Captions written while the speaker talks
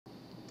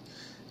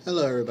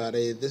Hello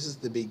everybody, this is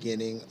the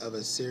beginning of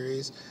a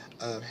series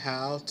of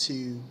how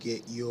to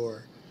get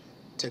your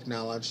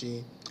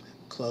technology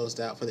closed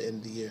out for the end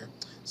of the year.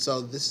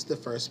 So this is the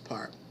first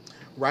part.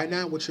 Right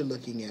now what you're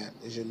looking at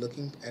is you're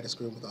looking at a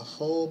screen with a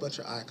whole bunch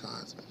of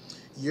icons.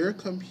 Your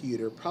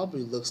computer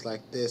probably looks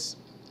like this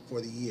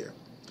for the year.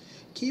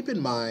 Keep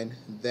in mind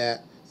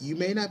that you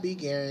may not be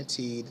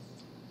guaranteed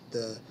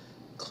the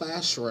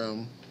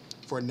classroom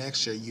for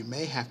next year. You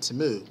may have to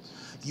move.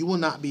 You will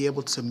not be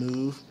able to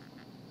move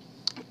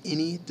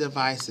any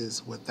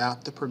devices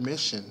without the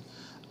permission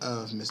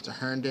of Mr.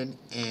 Herndon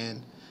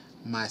and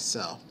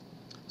myself.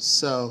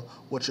 So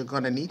what you're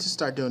going to need to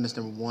start doing is,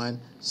 number one,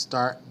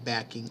 start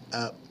backing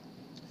up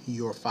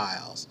your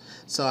files.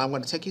 So I'm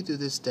going to take you through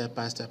this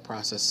step-by-step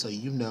process so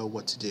you know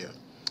what to do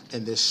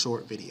in this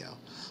short video.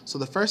 So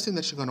the first thing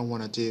that you're going to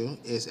want to do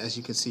is, as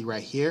you can see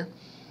right here,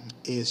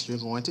 is you're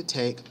going to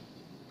take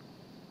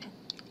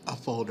a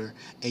folder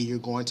and you're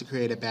going to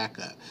create a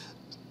backup.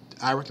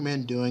 I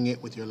recommend doing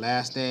it with your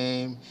last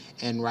name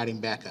and writing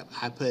backup.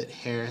 I put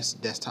Harris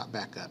Desktop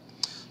Backup.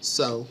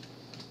 So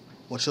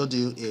what you'll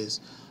do is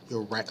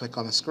you'll right click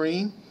on the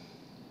screen,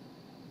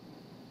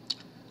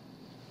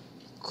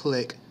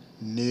 click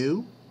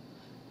New,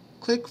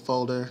 click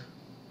Folder,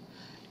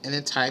 and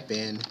then type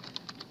in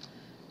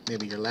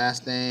maybe your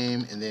last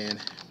name and then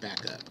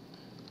backup.